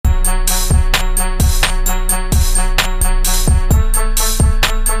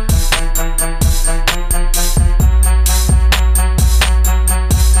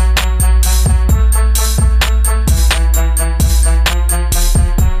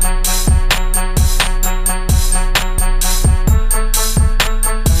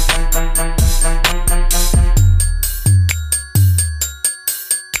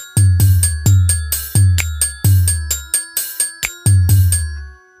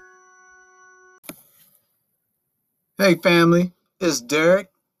Hey family, it's Derek,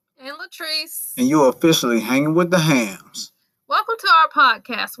 And Latrice. and you're officially hanging with the hams. Welcome to our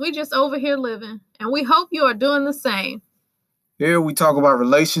podcast. We just over here living, and we hope you are doing the same. Here we talk about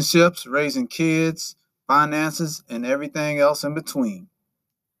relationships, raising kids, finances, and everything else in between.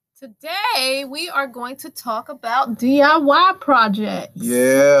 Today, we are going to talk about DIY projects.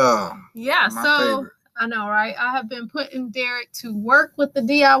 Yeah. Yeah, my so favorite. I know, right? I have been putting Derek to work with the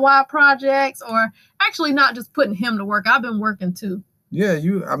DIY projects, or actually not just putting him to work. I've been working too. Yeah,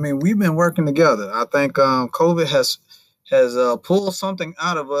 we've been working together. I think COVID has pulled something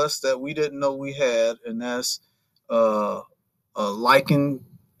out of us that we didn't know we had, and that's liking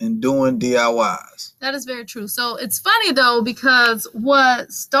and doing DIYs. That is very true. So it's funny though, because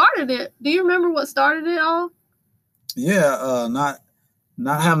what started it, do you remember what started it all? Yeah,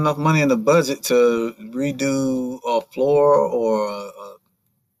 not have enough money in the budget to redo a floor or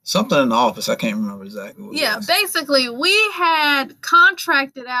something in the office. I can't remember exactly what it was. Basically, we had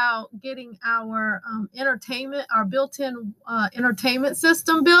contracted out getting our our built-in entertainment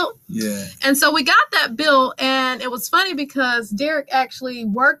system built. Yeah. And so we got that built, and it was funny because Derek actually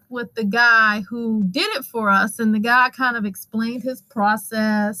worked with the guy who did it for us, and the guy kind of explained his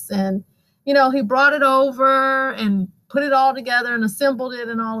process, and he brought it over and put it all together and assembled it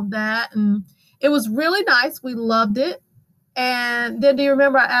and all of that, and it was really nice. We loved it. And then do you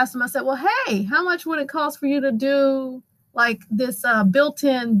remember I asked him, I said, well, hey, how much would it cost for you to do like this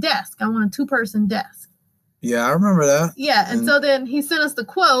built-in desk? I want a 2-person desk. Yeah, I remember that. Yeah, and so then he sent us the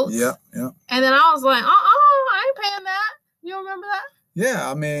quotes. Yeah. And then I was like, I ain't paying that. You remember that?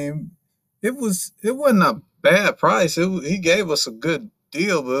 Yeah, it wasn't a bad price. He gave us a good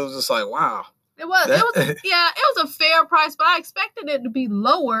deal, but it was just like, wow. It was a fair price, but I expected it to be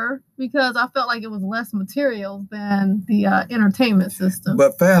lower because I felt like it was less materials than the entertainment system.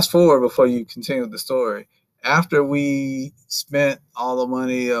 But fast forward before you continue the story. After we spent all the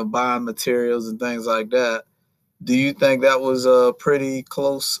money buying materials and things like that, do you think that was a pretty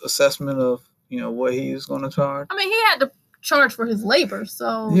close assessment of what he was going to charge? I mean, he had to charge for his labor,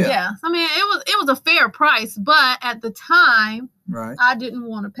 so yeah. I mean, it was a fair price, but at the time, right, I didn't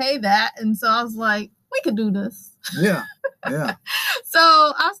want to pay that, and so I was like, we could do this. Yeah. So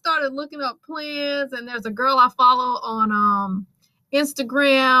I started looking up plans, and there's a girl I follow on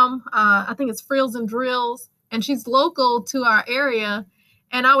Instagram. I think it's Frills and Drills, and she's local to our area.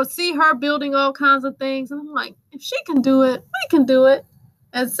 And I would see her building all kinds of things, and I'm like, if she can do it, we can do it.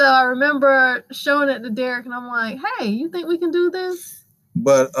 And so I remember showing it to Derek, and I'm like, hey, you think we can do this?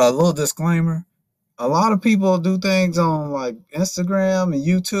 But a little disclaimer, a lot of people do things on like Instagram and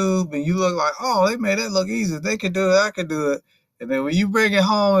YouTube, and you look like, oh, they made it look easy. They could do it, I could do it. And then when you bring it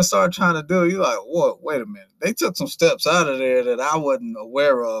home and start trying to do it, you're like, what? Wait a minute. They took some steps out of there that I wasn't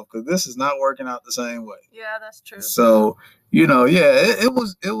aware of because this is not working out the same way. Yeah, that's true. So, it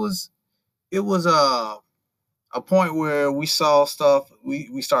was a point where we saw stuff.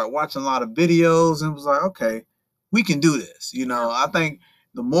 We started watching a lot of videos and it was like, okay, we can do this. I think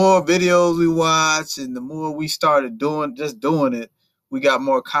the more videos we watched and the more we started doing it, we got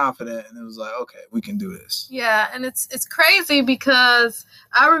more confident, and it was like, okay, we can do this. Yeah, and it's crazy because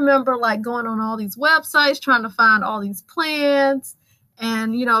I remember like going on all these websites trying to find all these plans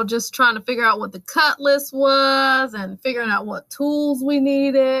and, just trying to figure out what the cut list was and figuring out what tools we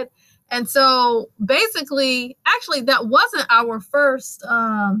needed. And so basically, actually, that wasn't our first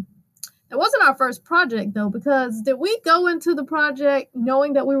project, though, because did we go into the project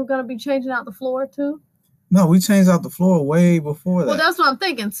knowing that we were going to be changing out the floor, too? No, we changed out the floor way before that. Well, that's what I'm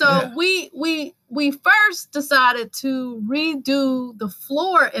thinking. So yeah. we first decided to redo the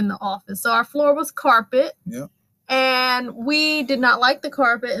floor in the office. So our floor was carpet. Yeah. And we did not like the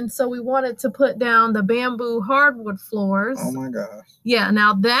carpet, and so we wanted to put down the bamboo hardwood floors. Oh, my gosh. Yeah,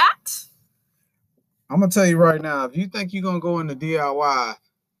 now that... I'm going to tell you right now, if you think you're going to go into DIY,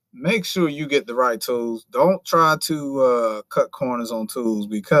 make sure you get the right tools. Don't try to cut corners on tools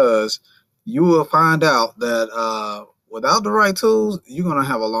because you will find out that without the right tools, you're going to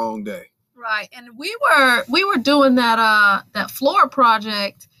have a long day. Right. And we were doing that floor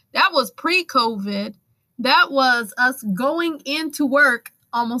project. That was pre-COVID. That was us going into work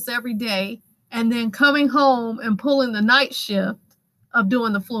almost every day and then coming home and pulling the night shift of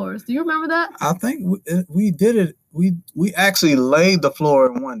doing the floors. Do you remember that? I think we did it. We actually laid the floor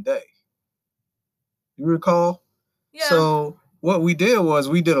in one day. You recall? Yeah. So what we did was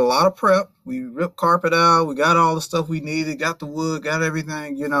we did a lot of prep. We ripped carpet out. We got all the stuff we needed, got the wood, got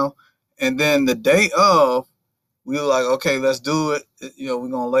everything, And then the day of, we were like, okay, let's do it. We're going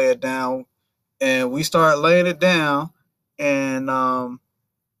to lay it down. And we started laying it down. And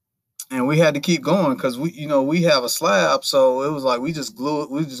and we had to keep going because we have a slab, so it was like we just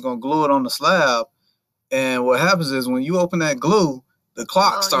gonna glue it on the slab. And what happens is when you open that glue, the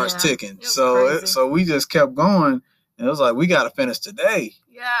clock starts ticking. So we just kept going, and it was like we got to finish today.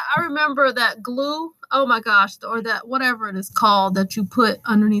 Yeah, I remember that glue. Oh my gosh, or that whatever it is called that you put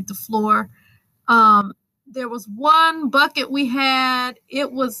underneath the floor. There was one bucket we had.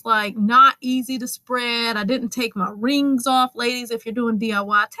 It was like not easy to spread. I didn't take my rings off. Ladies, if you're doing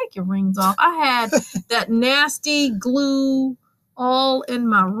DIY, take your rings off. I had that nasty glue all in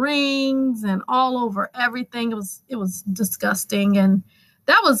my rings and all over everything. It was disgusting. And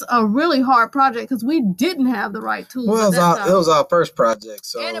that was a really hard project because we didn't have the right tools. Well, it was our first project.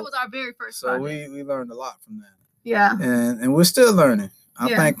 And it was our very first project. So we learned a lot from that. Yeah. And we're still learning.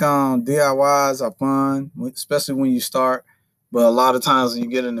 I think DIYs are fun, especially when you start. But a lot of times when you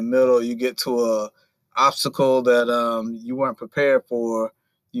get in the middle, you get to a obstacle that you weren't prepared for.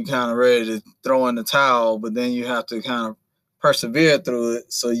 You kind of ready to throw in the towel, but then you have to kind of persevere through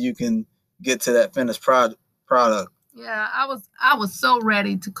it so you can get to that finished product. Yeah, I was so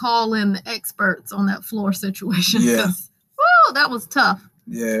ready to call in the experts on that floor situation. Yeah. Whoa, that was tough.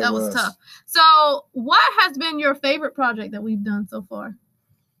 Yeah, that was tough. So, what has been your favorite project that we've done so far?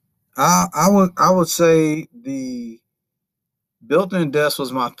 I would say the built-in desk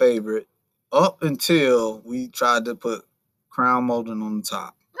was my favorite up until we tried to put crown molding on the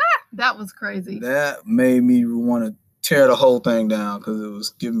top. That was crazy. That made me want to tear the whole thing down because it was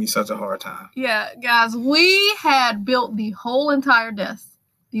giving me such a hard time. Yeah, guys, we had built the whole entire desk.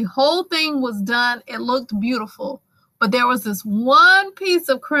 The whole thing was done. It looked beautiful. But there was this one piece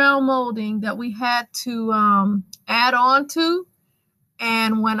of crown molding that we had to add on to.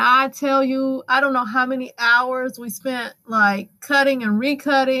 And when I tell you, I don't know how many hours we spent like cutting and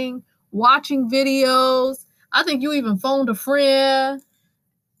recutting, watching videos. I think you even phoned a friend.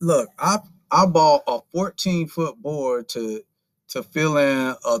 Look, I bought a 14-foot board to fill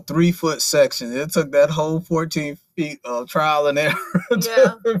in a 3-foot section. It took that whole 14 feet of trial and error.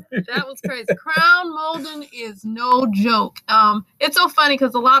 Yeah, that was crazy. Crown molding is no joke. It's so funny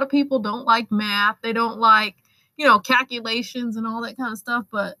because a lot of people don't like math. They don't like, calculations and all that kind of stuff.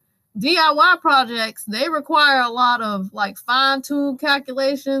 But DIY projects, they require a lot of like fine-tuned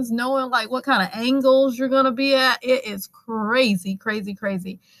calculations, knowing like what kind of angles you're going to be at. It is crazy, crazy,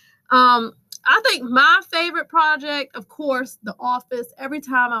 crazy. I think my favorite project, of course, the office. Every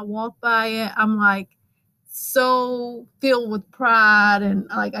time I walk by it, I'm like so filled with pride and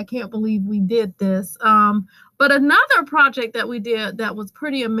like I can't believe we did this. But another project that we did that was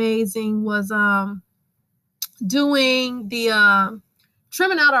pretty amazing was doing the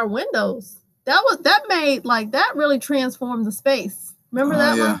trimming out our windows. That really transformed the space. Remember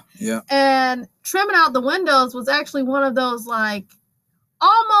that one? Yeah. And trimming out the windows was actually one of those like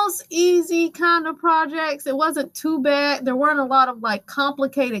almost easy kind of projects. It wasn't too bad. There weren't a lot of like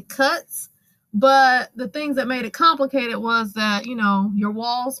complicated cuts, but the things that made it complicated was that, your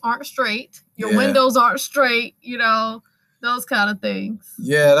walls aren't straight, your windows aren't straight, those kind of things.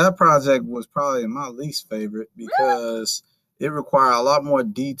 Yeah, that project was probably my least favorite because it required a lot more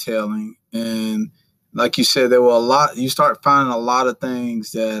detailing. And like you said, there were you start finding a lot of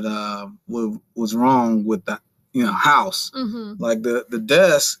things that was wrong with that. House. Mm-hmm. Like the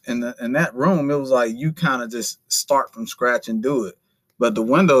desk in that room, it was like you kind of just start from scratch and do it. But the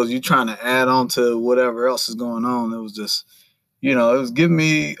windows, you trying to add on to whatever else is going on. It was just, it was giving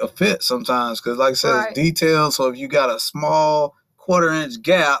me a fit sometimes because, like I said, It's detailed. So if you got a small 1/4-inch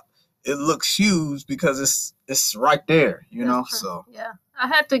gap, it looks huge because it's right there. So yeah, I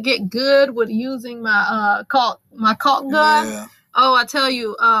had to get good with using my caulk gun. Yeah. Oh, I tell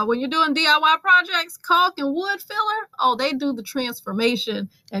you, when you're doing DIY projects, caulk and wood filler, they do the transformation.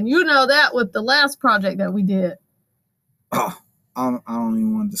 And you know that with the last project that we did. Oh, I don't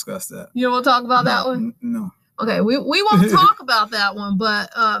even want to discuss that. You don't want to talk about that one? No. Okay, we won't talk about that one, but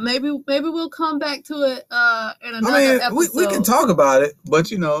maybe we'll come back to it in another episode. We can talk about it,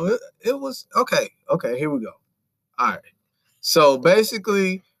 but it was okay. Okay, here we go. All right. So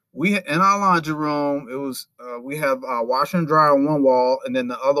basically, in our laundry room, it was we have our washer and dryer on one wall, and then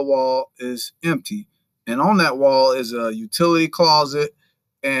the other wall is empty. And on that wall is a utility closet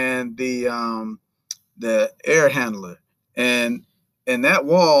and the air handler. And that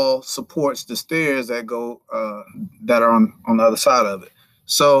wall supports the stairs that go that are on the other side of it.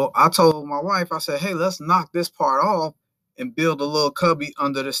 So I told my wife, I said, hey, let's knock this part off and build a little cubby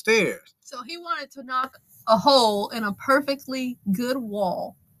under the stairs. So he wanted to knock a hole in a perfectly good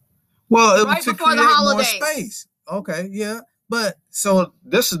wall. Well, it was to create more space. Okay, yeah. But so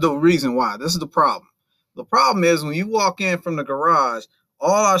this is the reason why. This is the problem. The problem is when you walk in from the garage,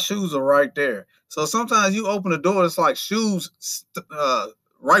 all our shoes are right there. So sometimes you open the door, it's like shoes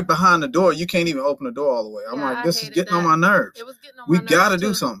right behind the door. You can't even open the door all the way. I'm like, this is getting on my nerves. It was getting on we my nerves gotta too.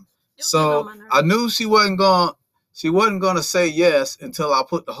 do something. So I knew she wasn't gonna say yes until I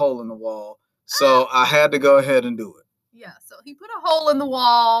put the hole in the wall. So I had to go ahead and do it. Yeah, so he put a hole in the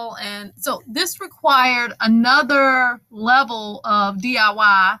wall, and so this required another level of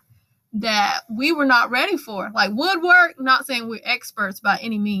DIY that we were not ready for. Like woodwork, not saying we're experts by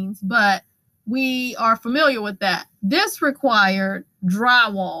any means, but we are familiar with that. This required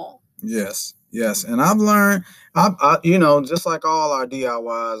drywall. Yes, and I've learned, I you know, just like all our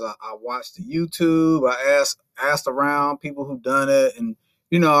DIYs, I watched the YouTube, I asked around people who've done it, and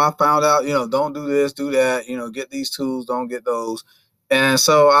you know, I found out, you know, don't do this, do that, you know, get these tools, don't get those. And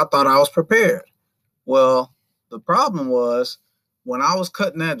so I thought I was prepared. Well, the problem was when I was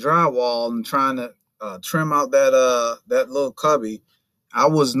cutting that drywall and trying to trim out that little cubby, I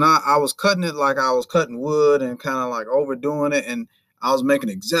was cutting it like I was cutting wood and kind of like overdoing it. And I was making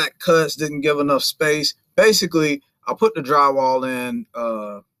exact cuts, didn't give enough space. Basically, I put the drywall in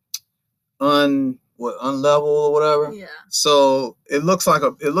unlevel or whatever. Yeah. So it looked like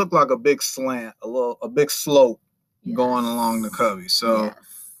a big slant, a big slope going along the cubby. So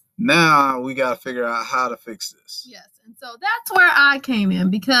now we got to figure out how to fix this. Yes. And so that's where I came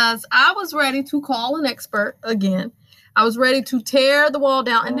in, because I was ready to call an expert again. I was ready to tear the wall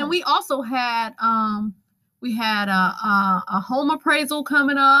down. And then we also had a home appraisal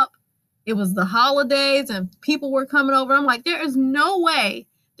coming up. It was the holidays and people were coming over. I'm like, there is no way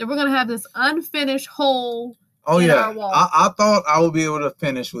that we're going to have this unfinished hole in our wall. I thought I would be able to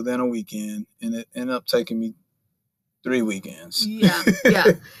finish within a weekend, and it ended up taking me 3 weekends. Yeah.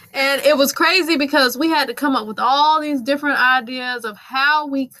 And it was crazy because we had to come up with all these different ideas of how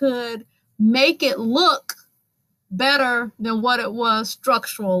we could make it look better than what it was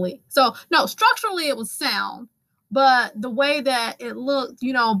structurally. So, no, structurally it was sound, but the way that it looked,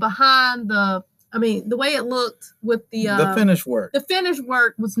 you know, the way it looked with the finished work. The finished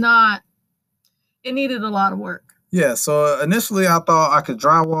work was not, it needed a lot of work. Yeah, so initially I thought I could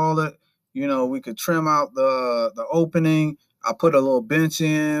drywall it. You know, we could trim out the opening. I put a little bench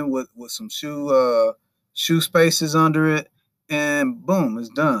in with some shoe spaces under it, and boom, it's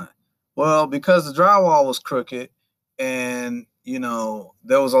done. Well, because the drywall was crooked and, you know,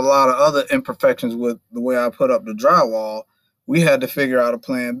 there was a lot of other imperfections with the way I put up the drywall, we had to figure out a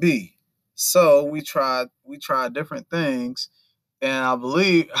plan B. So we tried different things, and I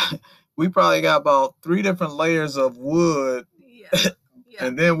believe we probably got about 3 different layers of wood. Yeah.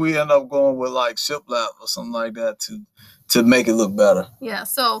 And then we end up going with like shiplap or something like that to make it look better. Yeah.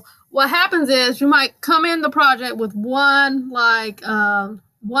 So what happens is you might come in the project with one timeline.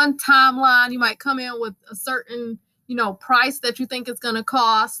 You might come in with a certain, you know, price that you think it's going to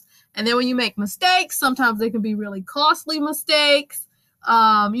cost. And then when you make mistakes, sometimes they can be really costly mistakes.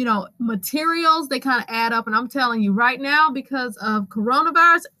 You know, materials, they kind of add up. And I'm telling you right now, because of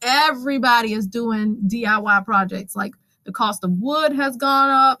coronavirus, everybody is doing DIY projects. Like, the cost of wood has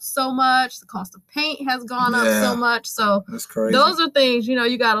gone up so much. The cost of paint has gone up so much. So that's crazy. Those are things, you know,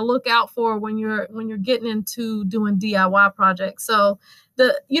 you got to look out for when you're getting into doing DIY projects. So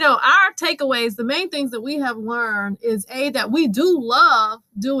our takeaways, the main things that we have learned is that we do love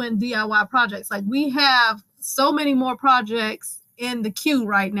doing DIY projects. Like, we have so many more projects in the queue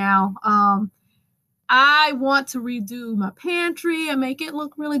right now. I want to redo my pantry and make it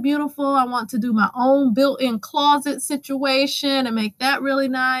look really beautiful. I want to do my own built-in closet situation and make that really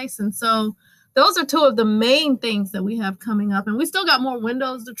nice. And so those are 2 of the main things that we have coming up. And we still got more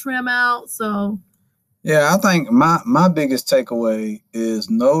windows to trim out. So yeah, I think my biggest takeaway is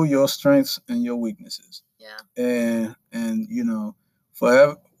know your strengths and your weaknesses. Yeah. And you know,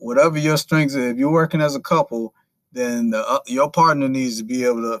 for whatever your strengths is, if you're working as a couple, then your partner needs to be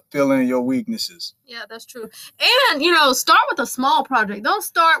able to fill in your weaknesses. Yeah, that's true. And, you know, start with a small project. Don't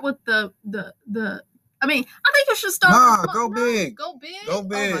start with I think you should start go big. Go big? Go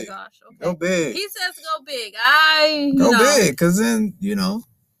big. Oh, my gosh. Okay. Go big. He says go big. Go big, because then, you know.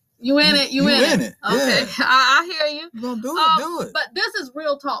 You in it. Okay. Yeah. I hear you. You're going to do it. But this is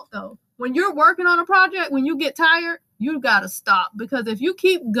real talk, though. When you're working on a project, when you get tired, you got to stop. Because if you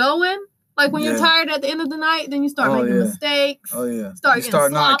keep going, like when you're tired at the end of the night, then you start making mistakes. Oh, yeah. You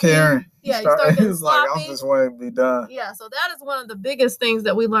start not caring. Yeah, you start getting sloppy. Like, I'm just waiting to be done. Yeah, so that is one of the biggest things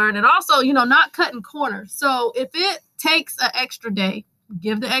that we learned. And also, you know, not cutting corners. So if it takes an extra day,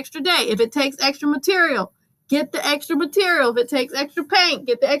 give the extra day. If it takes extra material, get the extra material. If it takes extra paint,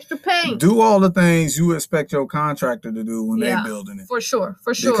 get the extra paint. Do all the things you expect your contractor to do when they're building it. For sure.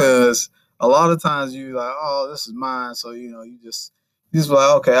 Because a lot of times you like, oh, this is mine. So, you know, you just You just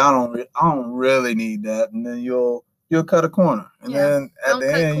like, okay, I don't really need that, and then you'll cut a corner, and then at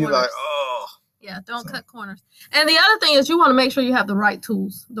the end you're like, oh. Yeah, don't cut corners. And the other thing is you want to make sure you have the right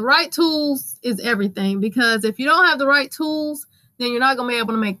tools. The right tools is everything, because if you don't have the right tools, then you're not going to be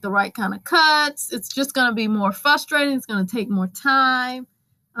able to make the right kind of cuts. It's just going to be more frustrating. It's going to take more time.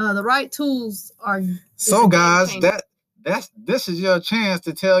 The right tools are. So guys, this is your chance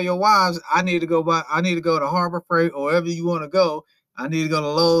to tell your wives, I need to go to Harbor Freight or wherever you want to go. I need to go to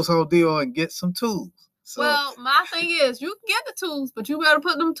Lowe's, Home Depot, and get some tools. So, well, my thing is, you can get the tools, but you better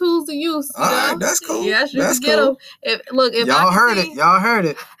put them tools to use. All right, that's cool. Yes, you can get them. If y'all heard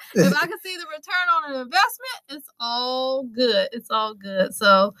it. If I can see the return on an investment, it's all good. It's all good.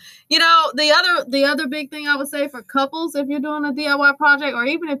 So, the other big thing I would say for couples, if you're doing a DIY project, or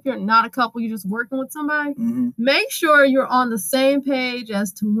even if you're not a couple, you're just working with somebody, make sure you're on the same page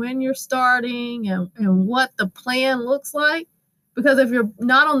as to when you're starting and what the plan looks like. Because if you're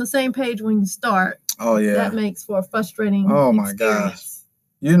not on the same page when you start, that makes for a frustrating experience.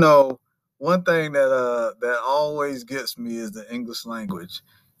 Gosh. One thing that always gets me is the English language.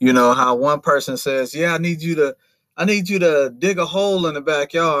 You know how one person says, "Yeah, I need you to dig a hole in the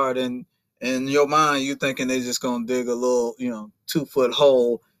backyard," and in your mind you're thinking they're just gonna dig a little, 2-foot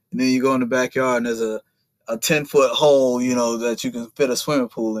hole, and then you go in the backyard and there's a 10-foot hole, that you can fit a swimming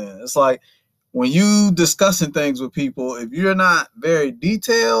pool in. It's like, when you discussing things with people, if you're not very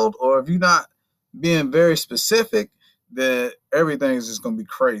detailed or if you're not being very specific, then everything is just going to be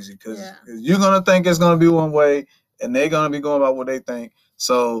crazy, because you're going to think it's going to be one way and they're going to be going about what they think.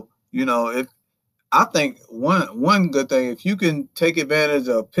 So, I think one good thing, if you can take advantage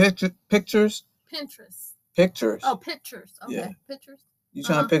of pictures. Pinterest. Pictures. Oh, pictures. Okay, yeah. Pictures. You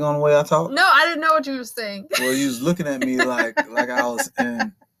trying to pick on the way I talk? No, I didn't know what you were saying. Well, you was looking at me like I was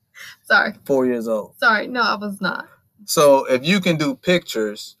in... Sorry. 4 years old. Sorry, no, I was not. So if you can do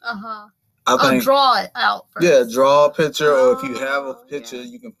pictures, I think draw it out first. Yeah, draw a picture, or if you have a picture,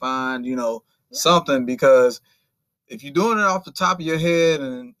 you can find, something, because if you're doing it off the top of your head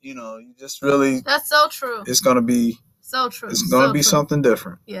and you just really, that's so true. It's gonna be so true. It's gonna be something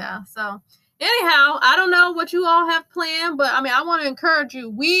different. Yeah. So anyhow, I don't know what you all have planned, but I want to encourage you.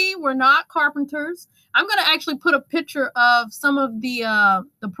 We were not carpenters. I'm going to actually put a picture of some of the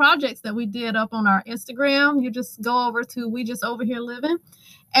projects that we did up on our Instagram. You just go over to We Just Over Here Living.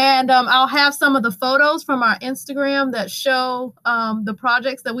 And I'll have some of the photos from our Instagram that show the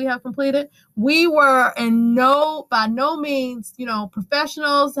projects that we have completed. We were by no means,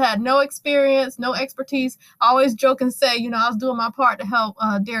 professionals, had no experience, no expertise. I always joke and say, I was doing my part to help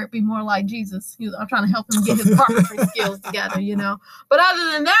Derek be more like Jesus. I'm trying to help him get his carpentry skills together, But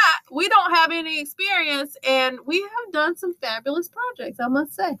other than that, we don't have any experience, and we have done some fabulous projects, I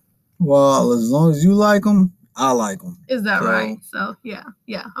must say. Well, as long as you like them, I like them. Is that right? So yeah,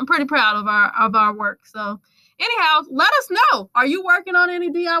 I'm pretty proud of our work. So anyhow, let us know. Are you working on any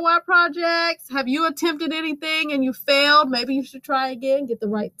DIY projects? Have you attempted anything and you failed? Maybe you should try again. Get the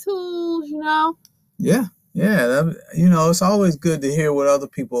right tools. Yeah. It's always good to hear what other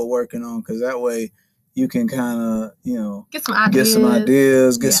people are working on, because that way you can kind of get some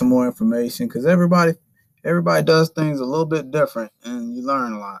ideas, get some more information, because everybody does things a little bit different, and you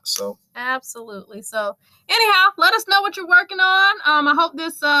learn a lot. So absolutely. So anyhow, let us know what you're working on. I hope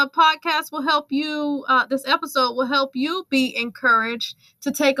this podcast will help you. This episode will help you be encouraged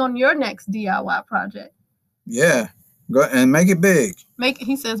to take on your next DIY project. Yeah, go and make it big.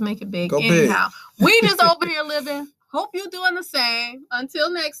 He says make it big. Go anyhow, big. We just over here living. Hope you're doing the same.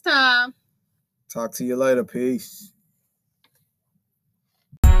 Until next time. Talk to you later. Peace.